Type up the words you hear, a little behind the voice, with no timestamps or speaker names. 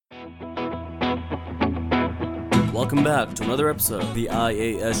Welcome back to another episode of the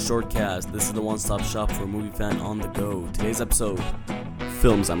IAS Shortcast. This is the one-stop shop for a movie fan on the go. Today's episode,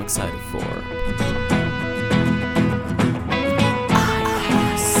 films I'm excited for.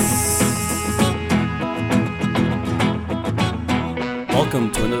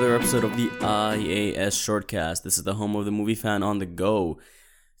 Welcome to another episode of the IAS Shortcast. This is the home of the movie fan on the go.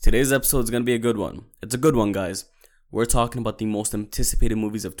 Today's episode is going to be a good one. It's a good one, guys. We're talking about the most anticipated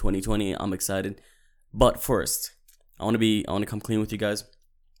movies of 2020. I'm excited. But first, I want to come clean with you guys.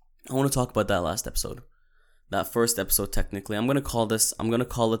 I want to talk about that last episode. That first episode, technically. I'm going to call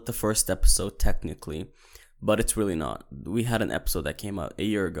it the first episode, technically. But it's really not. We had an episode that came out a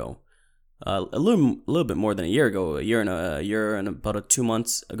year ago. A little bit more than a year ago. A year and about 2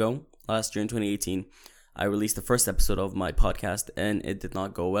 months ago. Last year in 2018. I released the first episode of my podcast and it did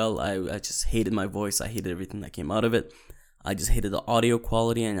not go well. I just hated my voice. I hated everything that came out of it. I just hated the audio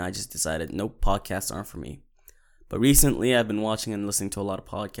quality and I just decided, nope, podcasts aren't for me. But recently I've been watching and listening to a lot of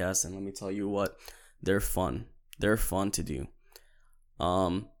podcasts and let me tell you what, they're fun. They're fun to do.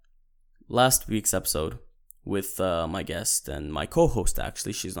 Last week's episode with my guest and my co-host,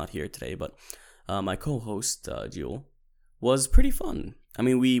 actually, she's not here today, but my co-host, Jewel, was pretty fun. I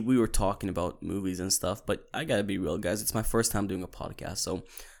mean, we were talking about movies and stuff, but I gotta be real, guys. It's my first time doing a podcast, so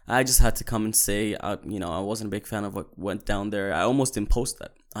I just had to come and say, I wasn't a big fan of what went down there. I almost didn't post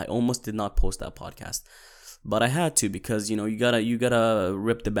that. I almost did not post that podcast, but I had to because you gotta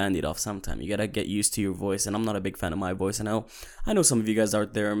rip the Band-Aid off sometime. You gotta get used to your voice, and I'm not a big fan of my voice. And I know some of you guys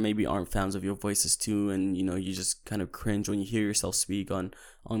out there maybe aren't fans of your voices too, and you just kind of cringe when you hear yourself speak on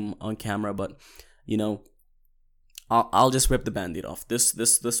camera, but I'll just rip the Band-Aid off.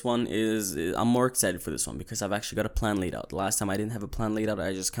 This one is I'm more excited for this one because I've actually got a plan laid out. Last time I didn't have a plan laid out.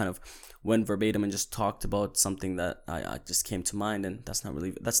 I just kind of went verbatim and just talked about something that I just came to mind, and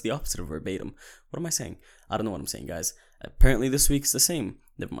that's the opposite of verbatim. What am I saying? I don't know what I'm saying, guys. Apparently this week's the same.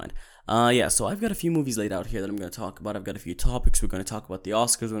 Never mind. So I've got a few movies laid out here that I'm going to talk about. I've got a few topics. We're going to talk about the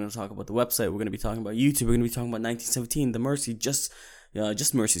Oscars. We're going to talk about the website. We're going to be talking about YouTube. We're going to be talking about 1917, The Mercy, Just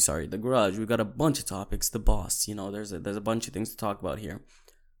Mercy, The Grudge. We've got a bunch of topics. The Boss. There's a bunch of things to talk about here.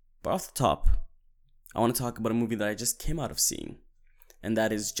 But off the top, I want to talk about a movie that I just came out of seeing, and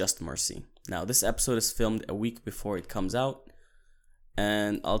that is Just Mercy. Now, this episode is filmed a week before it comes out,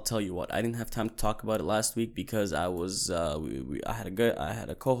 and I'll tell you what, I didn't have time to talk about it last week because I had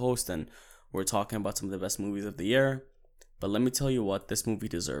a co-host and we're talking about some of the best movies of the year. But let me tell you what, this movie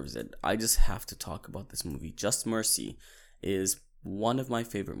deserves it. I just have to talk about this movie. Just Mercy is one of my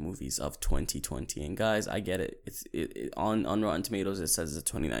favorite movies of 2020, and guys, I get it. It's on Rotten Tomatoes. It says it's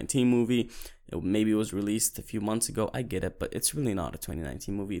a 2019 movie. Maybe it was released a few months ago. I get it, but it's really not a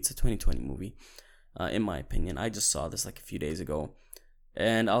 2019 movie. It's a 2020 movie, in my opinion. I just saw this like a few days ago,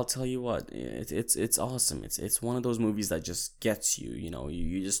 and I'll tell you what, it's awesome. It's one of those movies that just gets you.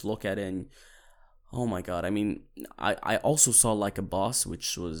 You just look at it and, oh my god. I mean, I also saw Like a Boss,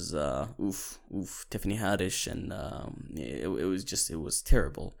 which was Tiffany Haddish, and it was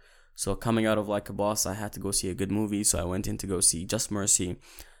terrible. So coming out of Like a Boss, I had to go see a good movie, so I went in to go see Just Mercy,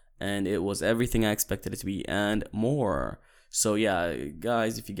 and it was everything I expected it to be and more. So yeah,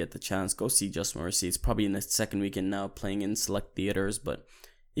 guys, if you get the chance, go see Just Mercy. It's probably in the second weekend now, playing in select theaters, but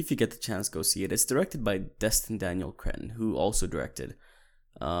if you get the chance, go see it. It's directed by Destin Daniel Cretton, who's also directing,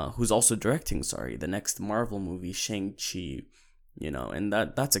 the next Marvel movie, Shang-Chi, and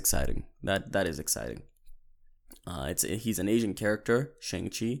that's exciting. That is exciting. He's an Asian character,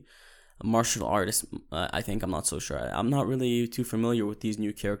 Shang-Chi, a martial artist. I think, I'm not so sure. I'm not really too familiar with these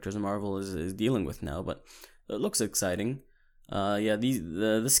new characters Marvel is dealing with now, but it looks exciting.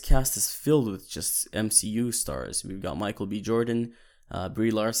 This cast is filled with just MCU stars. We've got Michael B. Jordan, Brie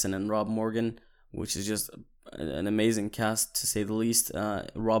Larson, and Rob Morgan, which is just an amazing cast to say the least.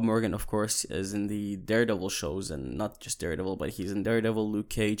 Rob Morgan, of course, is in the Daredevil shows, and not just Daredevil, but he's in Daredevil, Luke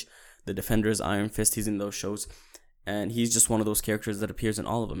Cage, The Defenders, Iron Fist. He's in those shows, and he's just one of those characters that appears in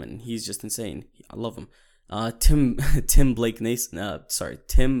all of them, and he's just insane. I love him. Tim Blake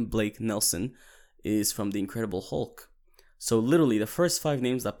Nelson is from The Incredible Hulk. So literally, the first 5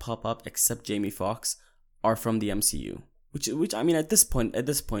 names that pop up, except Jamie Foxx, are from the MCU. Which I mean, at this point,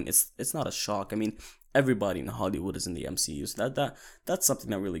 it's not a shock. I mean, everybody in Hollywood is in the MCU, so that's something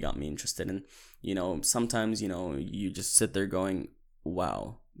that really got me interested in. Sometimes you just sit there going,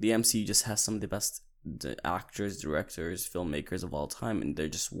 wow, the MCU just has some of the best actors, directors, filmmakers of all time, and they're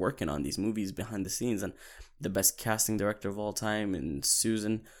just working on these movies behind the scenes, and the best casting director of all time, and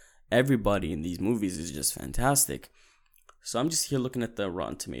Susan. Everybody in these movies is just fantastic. So I'm just here looking at the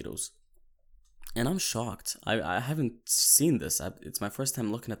Rotten Tomatoes, and I'm shocked. I haven't seen this. It's my first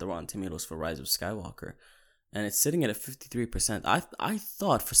time looking at the Rotten Tomatoes for Rise of Skywalker, and it's sitting at a 53%. I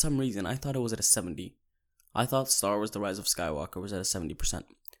thought for some reason I thought it was at a 70. I thought Star Wars: The Rise of Skywalker was at a 70%,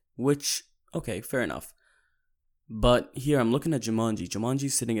 which okay, fair enough. But here I'm looking at Jumanji.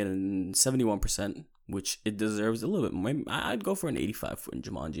 Jumanji's sitting at a 71%, which it deserves a little bit more. Maybe I'd go for an 85 for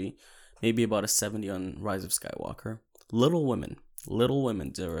Jumanji, maybe about a 70 on Rise of Skywalker. Little Women,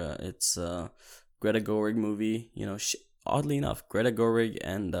 it's a Greta Gerwig movie. You know, oddly enough, Greta Gerwig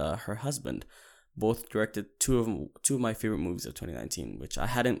and her husband both directed two of my favorite movies of 2019, which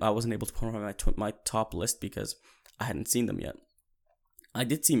I wasn't able to put on my top list because I hadn't seen them yet. I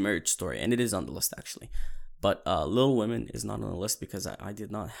did see Marriage Story, and it is on the list actually, but Little Women is not on the list because I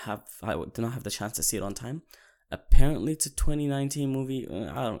did not have the chance to see it on time. Apparently, it's a 2019 movie.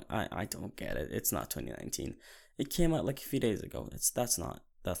 I don't get it. It's not 2019. It came out like a few days ago. That's not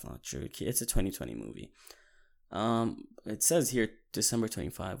true. It's a 2020 movie. It says here December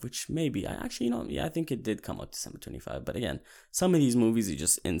 25, which maybe I think it did come out December 25. But again, some of these movies are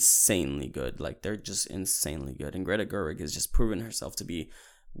just insanely good. Like they're just insanely good. And Greta Gerwig has just proven herself to be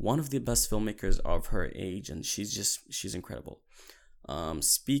one of the best filmmakers of her age, and she's incredible.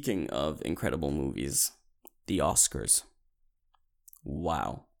 Speaking of incredible movies, the Oscars.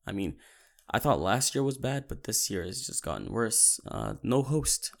 Wow. I mean, I thought last year was bad, but this year has just gotten worse. No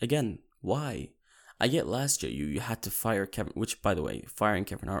host. Again, why? I get last year you had to fire Kevin, which by the way, firing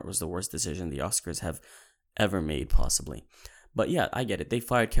Kevin Hart was the worst decision the Oscars have ever made, possibly. But yeah, I get it. They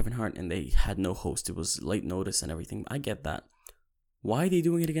fired Kevin Hart and they had no host. It was late notice and everything. I get that. Why are they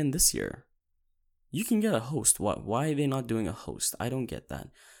doing it again this year? You can get a host. Why are they not doing a host? I don't get that.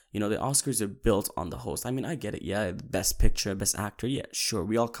 You know, the Oscars are built on the host. I mean, I get it. Yeah, best picture, best actor. Yeah, sure.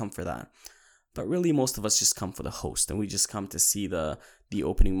 We all come for that. But really, most of us just come for the host, and we just come to see the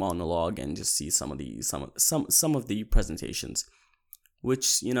opening monologue and just see some of the presentations,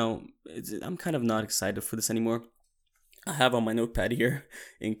 which, you know, I'm kind of not excited for this anymore. I have on my notepad here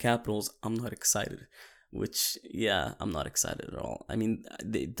in capitals, I'm not excited, which, yeah, I'm not excited at all. I mean,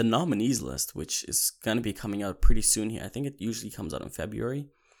 the nominees list, which is going to be coming out pretty soon here, I think it usually comes out in February.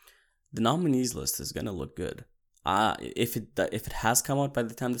 The nominees list is going to look good. If it has come out by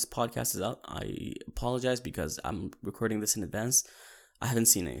the time this podcast is out, I apologize because I'm recording this in advance. I haven't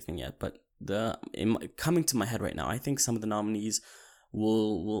seen anything yet, but coming to my head right now, I think some of the nominees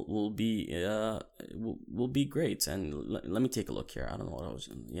will be great. And let me take a look here. I don't know what I was.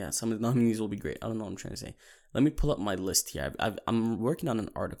 Yeah, some of the nominees will be great. I don't know what I'm trying to say. Let me pull up my list here. I'm working on an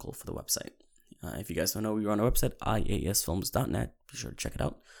article for the website. If you guys don't know, we run a website, iasfilms.net. Be sure to check it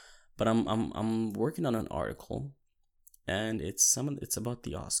out. But I'm working on an article, and it's about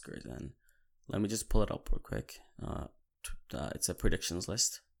the Oscars. And let me just pull it up real quick. It's a predictions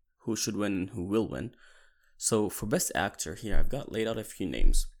list. Who should win and who will win. So for best actor here, I've got laid out a few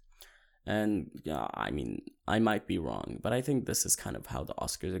names. And yeah, I mean, I might be wrong, but I think this is kind of how the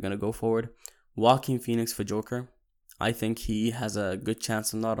Oscars are going to go forward. Joaquin Phoenix for Joker. I think he has a good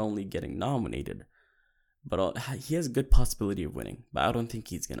chance of not only getting nominated, but he has a good possibility of winning. But I don't think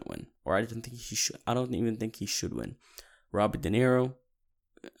he's going to win. Or I don't think he should. I don't even think he should win. Robert De Niro,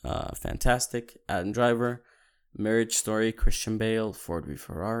 fantastic. Adam Driver, Marriage Story, Christian Bale, Ford v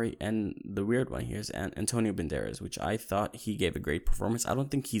Ferrari, and the weird one here is Antonio Banderas, which I thought he gave a great performance. I don't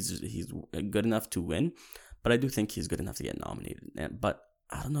think he's good enough to win, but I do think he's good enough to get nominated. But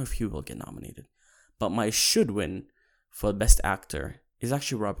I don't know if he will get nominated. But my should win for best actor is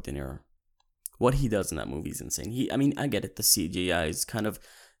actually Robert De Niro. What he does in that movie is insane. I get it. The CGI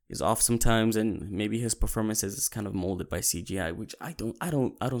is off sometimes, and maybe his performance is kind of molded by CGI, which I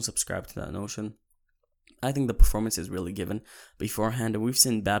don't subscribe to that notion. I think the performance is really given beforehand, and we've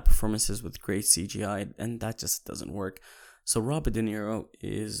seen bad performances with great CGI, and that just doesn't work. So Robert De Niro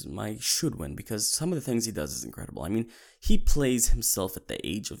is my should win because some of the things he does is incredible. I mean, he plays himself at the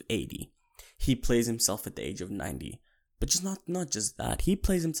age of 80. He plays himself at the age of 90. But just not just that. He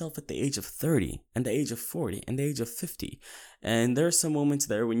plays himself at the age of 30 and the age of 40 and the age of 50. And there are some moments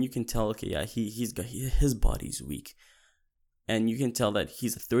there when you can tell, okay, yeah, his body's weak. And you can tell that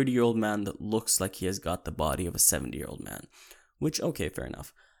he's a 30-year-old man that looks like he has got the body of a 70-year-old man. Which, okay, fair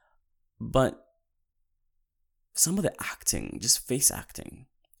enough. But some of the acting, just face acting,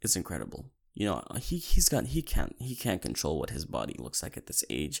 is incredible. You know, he can't control what his body looks like at this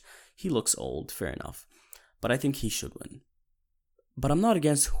age. He looks old, fair enough. But I think he should win. But I'm not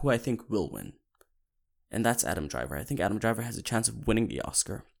against who I think will win. And that's Adam Driver. I think Adam Driver has a chance of winning the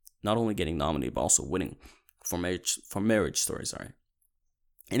Oscar. Not only getting nominated, but also winning for Marriage Story, sorry.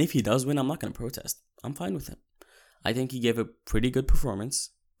 And if he does win, I'm not going to protest. I'm fine with it. I think he gave a pretty good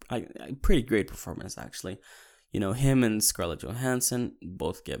performance. A pretty great performance, actually. Him and Scarlett Johansson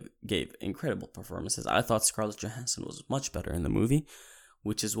both gave incredible performances. I thought Scarlett Johansson was much better in the movie,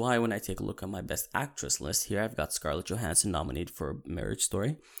 which is why when I take a look at my best actress list here, I've got Scarlett Johansson nominated for Marriage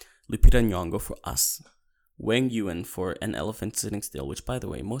Story, Lupita Nyong'o for Us, Wang Yuan for An Elephant Sitting Still, which, by the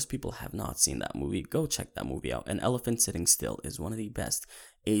way, most people have not seen that movie. Go check that movie out. An Elephant Sitting Still is one of the best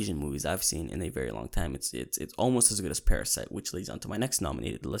Asian movies I've seen in a very long time. It's almost as good as Parasite, which leads on to my next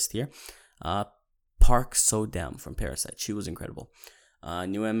nominated list here. Park So-dam from Parasite. She was incredible.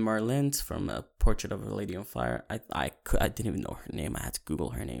 Nguyen Marlin from Portrait of a Lady on Fire. I didn't even know her name. I had to Google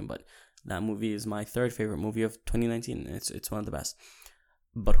her name, but that movie is my third favorite movie of 2019. It's one of the best.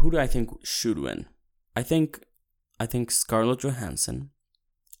 But who do I think should win? I think Scarlett Johansson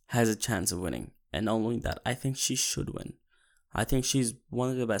has a chance of winning, and not only that, I think she should win. I think she's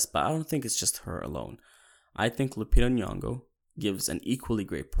one of the best, but I don't think it's just her alone. I think Lupita Nyong'o gives an equally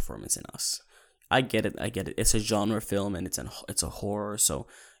great performance in Us. I get it. It's a genre film and it's a horror, so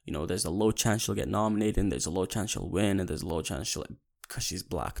there's a low chance she'll get nominated, and there's a low chance she'll win, and there's a low chance she'll, because she's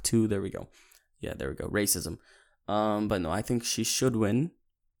black too. There we go. Yeah, there we go. Racism. But no, I think she should win.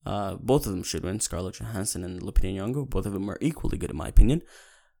 Both of them should win. Scarlett Johansson and Lupita Nyong'o. Both of them are equally good in my opinion.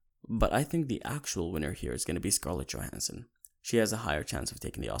 But I think the actual winner here is going to be Scarlett Johansson. She has a higher chance of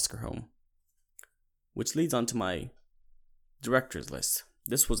taking the Oscar home. Which leads on to my director's list.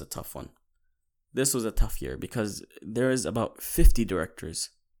 This was a tough one. This was a tough year because there's about 50 directors.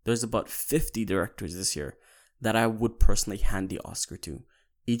 There's about 50 directors this year that I would personally hand the Oscar to.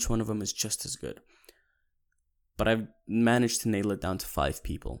 Each one of them is just as good. But I've managed to nail it down to 5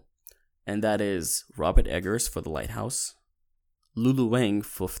 people. And that is Robert Eggers for The Lighthouse, Lulu Wang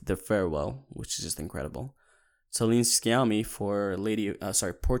for The Farewell, which is just incredible, Celine Sciamma for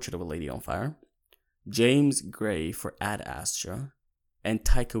Portrait of a Lady on Fire, James Gray for Ad Astra, and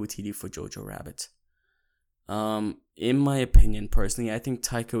Taika Waititi for Jojo Rabbit. In my opinion, personally, I think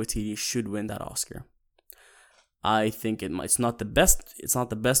Taika Waititi should win that Oscar. I think it's not the best. It's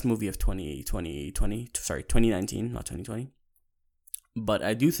not the best movie of 2019, not 2020. But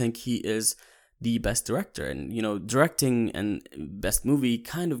I do think he is the best director, and directing and best movie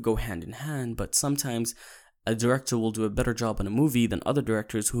kind of go hand in hand. But sometimes a director will do a better job on a movie than other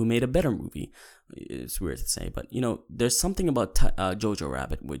directors who made a better movie. It's weird to say, but there's something about Jojo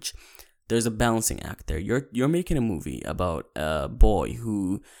Rabbit, which there's a balancing act there. You're making a movie about a boy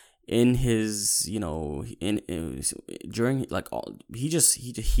who, in his during like all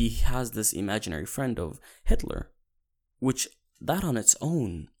he has this imaginary friend of Hitler, which that on its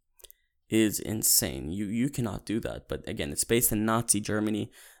own is insane. You cannot do that. But again, it's based in Nazi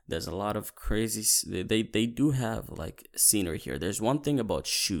Germany. There's a lot of crazy. They do have like scenery here. There's one thing about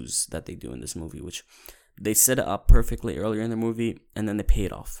shoes that they do in this movie, which they set it up perfectly earlier in the movie, and then they pay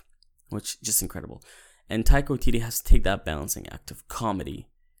it off, which is just incredible. And Taika Waititi has to take that balancing act of comedy.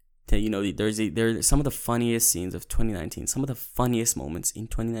 There's some of the funniest scenes of 2019. Some of the funniest moments in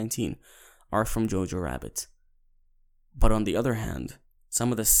 2019 are from Jojo Rabbit. But on the other hand,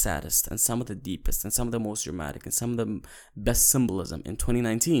 some of the saddest and some of the deepest and some of the most dramatic and some of the best symbolism in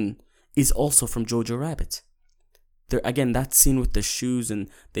 2019 is also from Jojo Rabbit. There again, that scene with the shoes, and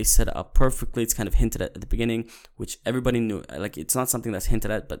they set it up perfectly. It's kind of hinted at the beginning, which everybody knew. Like, it's not something that's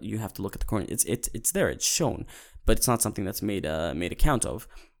hinted at, but you have to look at the corner. It's there. It's shown, but it's not something that's made account of.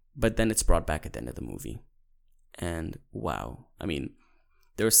 But then it's brought back at the end of the movie, and wow, I mean,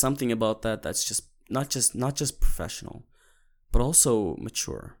 there's something about that that's just not just professional, but also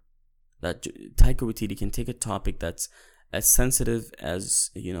mature. That Taika Waititi can take a topic that's as sensitive as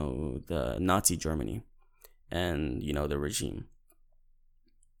the Nazi Germany, and the regime,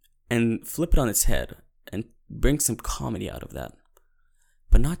 and flip it on its head and bring some comedy out of that.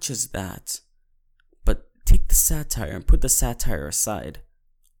 But not just that, but take the satire and put the satire aside.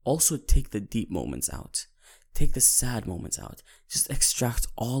 Also take the deep moments out. Take the sad moments out. Just extract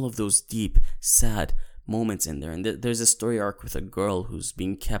all of those deep, sad moments in there. And there's a story arc with a girl who's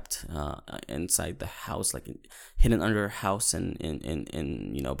being kept inside the house, like hidden under a house, and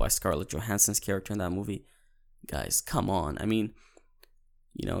by Scarlett Johansson's character in that movie. Guys, come on. I mean,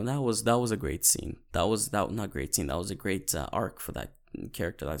 that was a great scene. That was not great scene. That was a great arc for that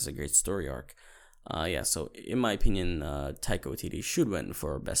character. That was a great story arc. So in my opinion, Taika Waititi should win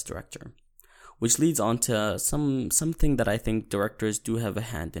for Best Director. Which leads on to something that I think directors do have a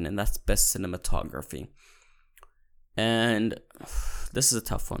hand in, and that's Best Cinematography. And this is a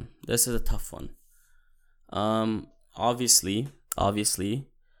tough one. Obviously,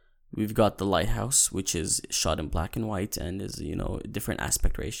 we've got The Lighthouse, which is shot in black and white and is, a different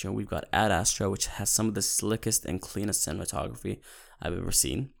aspect ratio. We've got Ad Astra, which has some of the slickest and cleanest cinematography I've ever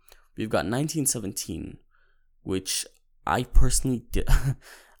seen. We've got 1917, which I personally did.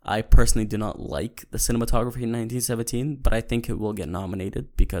 I personally do not like the cinematography in 1917, but I think it will get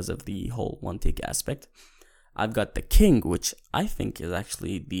nominated because of the whole one take aspect. I've got The King, which I think is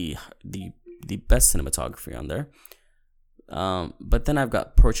actually the best cinematography on there. But then I've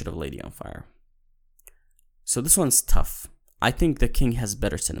got Portrait of a Lady on Fire. So this one's tough. I think The King has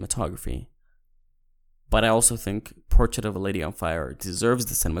better cinematography, but I also think Portrait of a Lady on Fire deserves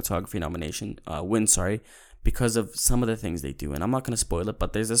the cinematography win, because of some of the things they do. And I'm not going to spoil it,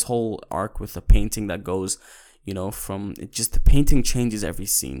 but there's this whole arc with the painting that goes, from the painting changes every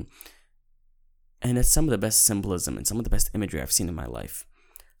scene. And it's some of the best symbolism and some of the best imagery I've seen in my life.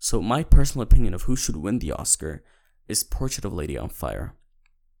 So my personal opinion of who should win the Oscar is Portrait of a Lady on Fire.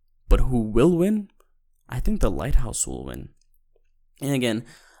 But who will win? I think The Lighthouse will win. And again,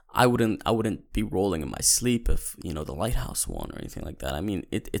 I wouldn't be rolling in my sleep if, The Lighthouse won or anything like that. I mean,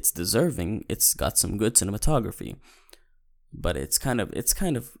 it's deserving. It's got some good cinematography, but it's kind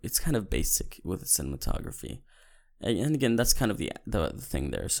of basic with its cinematography. And again, that's kind of the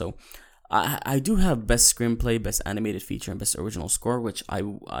thing there. So I do have best screenplay, best animated feature, and best original score, which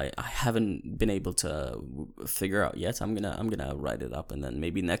I haven't been able to figure out yet. I'm gonna write it up, and then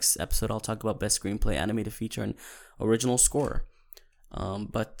maybe next episode I'll talk about best screenplay, animated feature, and original score.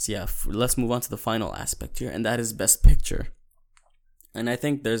 But yeah, let's move on to the final aspect here, and that is Best Picture. And I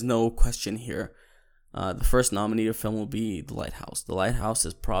think there's no question here. The first nominated film will be The Lighthouse. The Lighthouse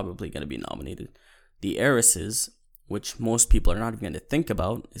is probably going to be nominated. The Heiresses, which most people are not even going to think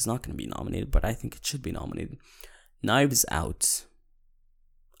about, is not going to be nominated, but I think it should be nominated. Knives Out,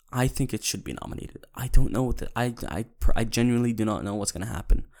 I think it should be nominated. I don't know I genuinely do not know what's going to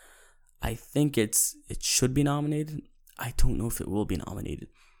happen. I think it should be nominated. I don't know if it will be nominated.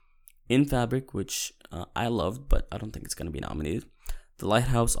 In Fabric, which I loved, but I don't think it's going to be nominated. The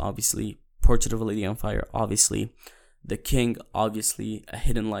Lighthouse, obviously. Portrait of a Lady on Fire, obviously. The King, obviously. A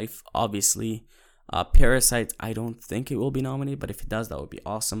Hidden Life, obviously. Parasite, I don't think it will be nominated, but if it does, that would be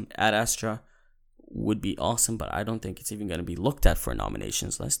awesome. Ad Astra would be awesome, but I don't think it's even going to be looked at for a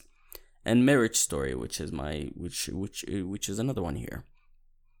nominations list. And Marriage Story, which is which is another one here.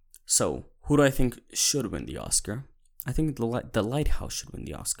 So, who do I think should win the Oscar? I think the Lighthouse should win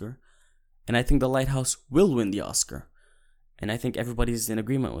the Oscar. And I think The Lighthouse will win the Oscar. And I think everybody's in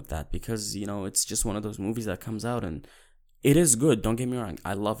agreement with that because, it's just one of those movies that comes out and it is good. Don't get me wrong.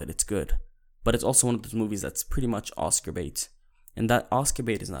 I love it. It's good. But it's also one of those movies that's pretty much Oscar bait. And that Oscar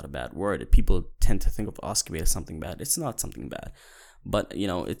bait is not a bad word. People tend to think of Oscar bait as something bad. It's not something bad. But,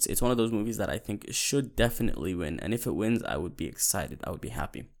 it's one of those movies that I think should definitely win. And if it wins, I would be excited. I would be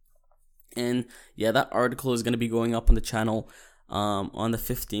happy. And yeah, that article is going to be going up on the channel on the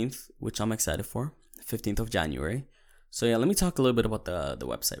 15th, which I'm excited for, 15th of January. So yeah, let me talk a little bit about the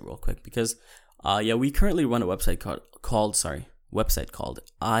website real quick because we currently run a website called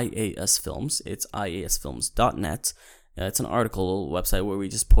IAS Films. It's iasfilms.net. It's an article website where we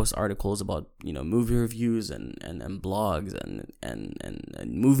just post articles about movie reviews and blogs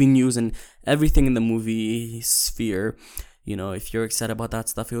and movie news and everything in the movie sphere. If you're excited about that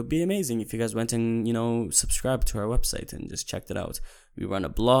stuff, it would be amazing if you guys went and, subscribed to our website and just checked it out. We run a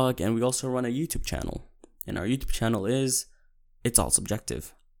blog and we also run a YouTube channel. And our YouTube channel is It's All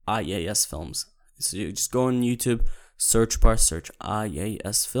Subjective, IAS Films. So you just go on YouTube, search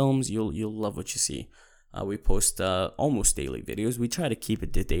IAS Films. You'll love what you see. We post almost daily videos. We try to keep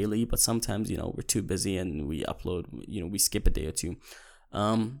it daily, but sometimes, we're too busy and we upload, we skip a day or two.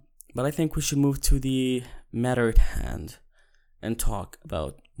 But I think we should move to the matter at hand and talk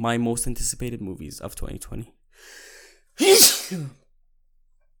about my most anticipated movies of 2020.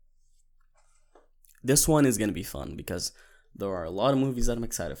 This one is going to be fun because there are a lot of movies that I'm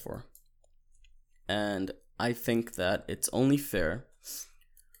excited for. And I think that it's only fair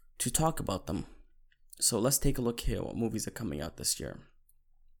to talk about them. So let's take a look here what movies are coming out this year.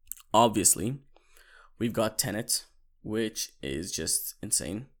 Obviously, we've got Tenet, which is just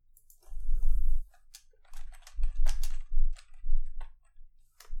insane.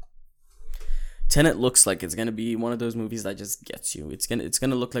 Tenet looks like it's gonna be one of those movies that just gets you. It's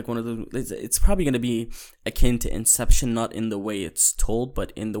gonna look like one of those. It's probably gonna be akin to Inception, not in the way it's told,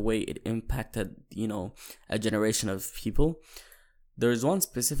 but in the way it impacted, a generation of people. There's one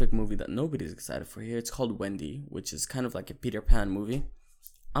specific movie that nobody's excited for here. It's called Wendy, which is kind of like a Peter Pan movie.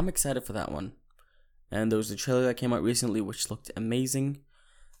 I'm excited for that one. And there was a trailer that came out recently, which looked amazing.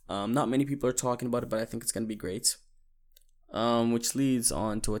 Not many people are talking about it, but I think it's gonna be great. Which leads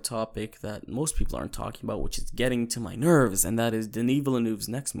on to a topic that most people aren't talking about, which is getting to my nerves, and that is Denis Villeneuve's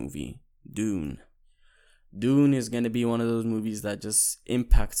next movie, Dune. Dune is going to be one of those movies that just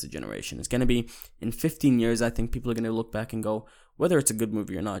impacts a generation. It's going to be in 15 years, I think people are going to look back and go, whether it's a good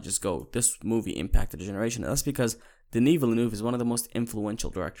movie or not, just go, this movie impacted a generation. And that's because Denis Villeneuve is one of the most influential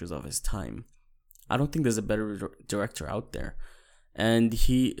directors of his time. I don't think there's a better director out there. And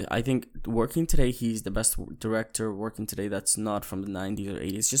I think working today, he's the best director working today that's not from the 90s or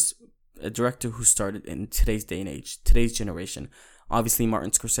 80s. Just a director who started in today's day and age, today's generation. Obviously,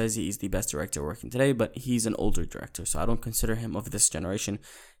 Martin Scorsese is the best director working today, but he's an older director, so I don't consider him of this generation.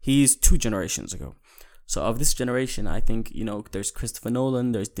 He's 2 generations ago. So of this generation, I think, there's Christopher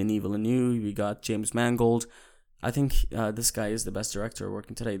Nolan, there's Denis Villeneuve, we got James Mangold. I think this guy is the best director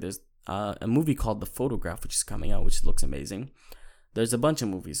working today. There's a movie called The Photograph, which is coming out, which looks amazing. There's a bunch of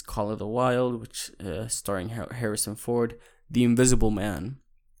movies, Call of the Wild, which starring Harrison Ford, The Invisible Man,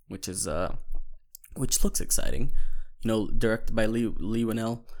 which looks exciting. Directed by Lee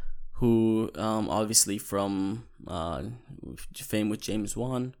Winnell, who obviously from fame with James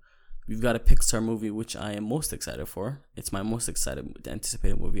Wan. We've got a Pixar movie which I am most excited for. It's my most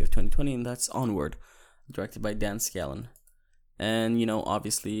anticipated movie of 2020, and that's Onward, directed by Dan Scanlon. And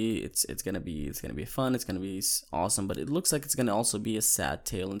obviously it's gonna be fun. It's gonna be awesome, but it looks like it's gonna also be a sad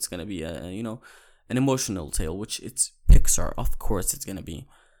tale, and it's gonna be an emotional tale, which it's Pixar, of course it's gonna be.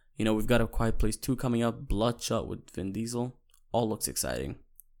 We've got A Quiet Place 2 coming up, Bloodshot with Vin Diesel. All looks exciting.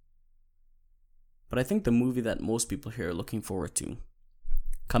 But I think the movie that most people here are looking forward to,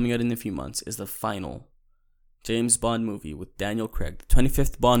 coming out in a few months, is the final James Bond movie with Daniel Craig, the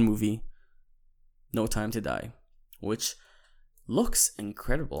 25th Bond movie, No Time to Die, which looks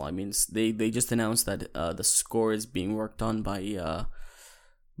incredible. I mean, they just announced that the score is being worked on by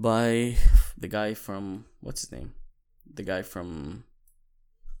the guy from, what's his name? The guy from...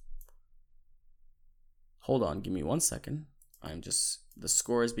 Hold on, give me 1 second. The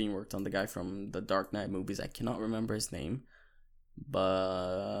score is being worked on the guy from the Dark Knight movies. I cannot remember his name,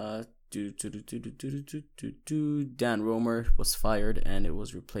 but Dan Romer was fired, and it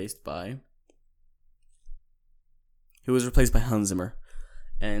was replaced by Hans Zimmer,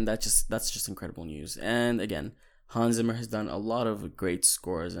 and that's just incredible news. And again, Hans Zimmer has done a lot of great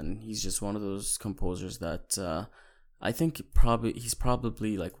scores, and he's just one of those composers that I think he's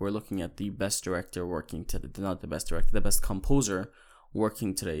probably like, we're looking at the best director working today, not the best director, the best composer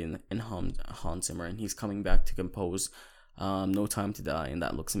working today in Hans Zimmer, and he's coming back to compose No Time to Die, and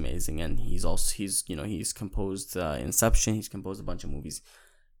that looks amazing. And he's composed Inception, he's composed a bunch of movies.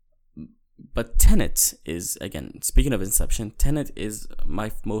 But Tenet is, again, speaking of Inception, Tenet is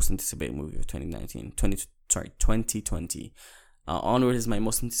my most anticipated movie of 2020. Onward is my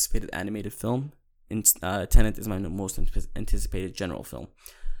most anticipated animated film. Tenet is my most anticipated general film.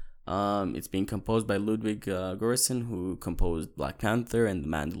 It's being composed by Ludwig Göransson, who composed Black Panther and The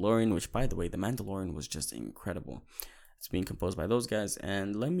Mandalorian, which, by the way, The Mandalorian was just incredible. It's being composed by those guys,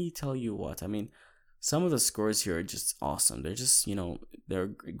 and let me tell you what, I mean, some of the scores here are just awesome. They're just, they're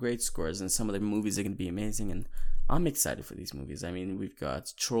great scores, and some of the movies are going to be amazing, and I'm excited for these movies. I mean, we've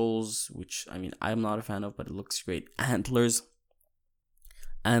got Trolls, which, I mean, I'm not a fan of, but it looks great. Antlers,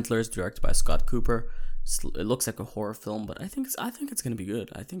 directed by Scott Cooper. It looks like a horror film, but I think it's gonna be good.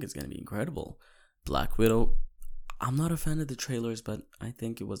 I think it's gonna be incredible. Black Widow. I'm not a fan of the trailers, but I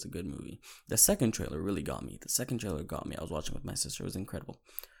think it was a good movie. The second trailer really got me. I was watching with my sister. It was incredible.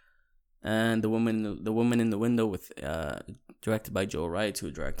 And the woman in the window, with directed by Joe Wright,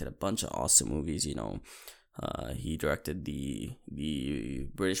 who directed a bunch of awesome movies. He directed the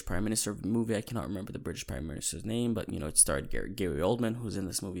British Prime Minister movie. I cannot remember the British Prime Minister's name, but it starred Gary Oldman, who's in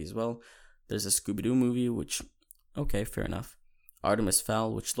this movie as well. There's a Scooby-Doo movie, which, okay, fair enough. Artemis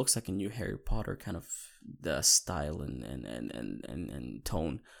Fowl, which looks like a new Harry Potter kind of the style and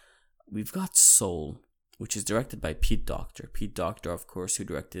tone. We've got Soul, which is directed by Pete Docter. Pete Docter, of course, who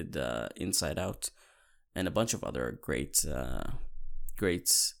directed Inside Out and a bunch of other great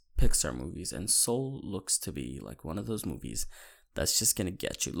Pixar movies. And Soul looks to be like one of those movies that's just gonna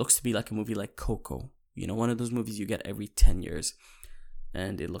get you. It looks to be like a movie like Coco. One of those movies you get every 10 years.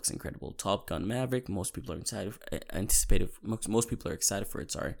 And it looks incredible. Top Gun Maverick, most people are excited for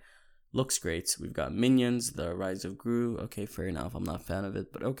it, sorry. Looks great. We've got Minions, The Rise of Gru. Okay, fair enough. I'm not a fan of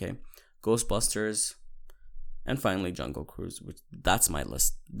it, but okay. Ghostbusters. And finally, Jungle Cruise, which that's my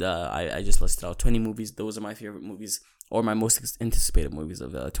list. I just listed out 20 movies. Those are my favorite movies, or my most anticipated movies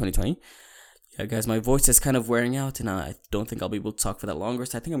of 2020. Yeah, guys, my voice is kind of wearing out, and I don't think I'll be able to talk for that longer,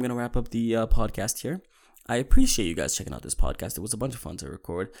 so I think I'm going to wrap up the podcast here. I appreciate you guys checking out this podcast. It was a bunch of fun to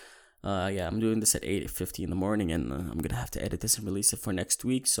record. I'm doing this at 8:50 in the morning, and I'm going to have to edit this and release it for next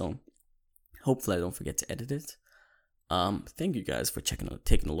week, so hopefully I don't forget to edit it. Thank you guys for taking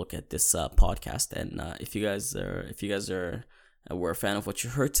a look at this podcast. And if you guys were a fan of what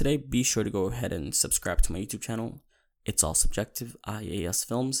you heard today, be sure to go ahead and subscribe to my YouTube channel. It's all subjective, IAS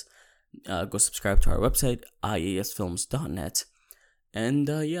Films. Go subscribe to our website, iasfilms.net.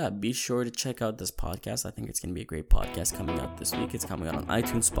 And be sure to check out this podcast. I think it's going to be a great podcast coming out this week. It's coming out on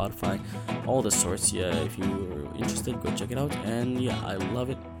iTunes, Spotify, all the sorts. Yeah, if you're interested, go check it out. And yeah, I love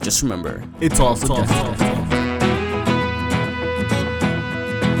it. Just remember, it's all subjective.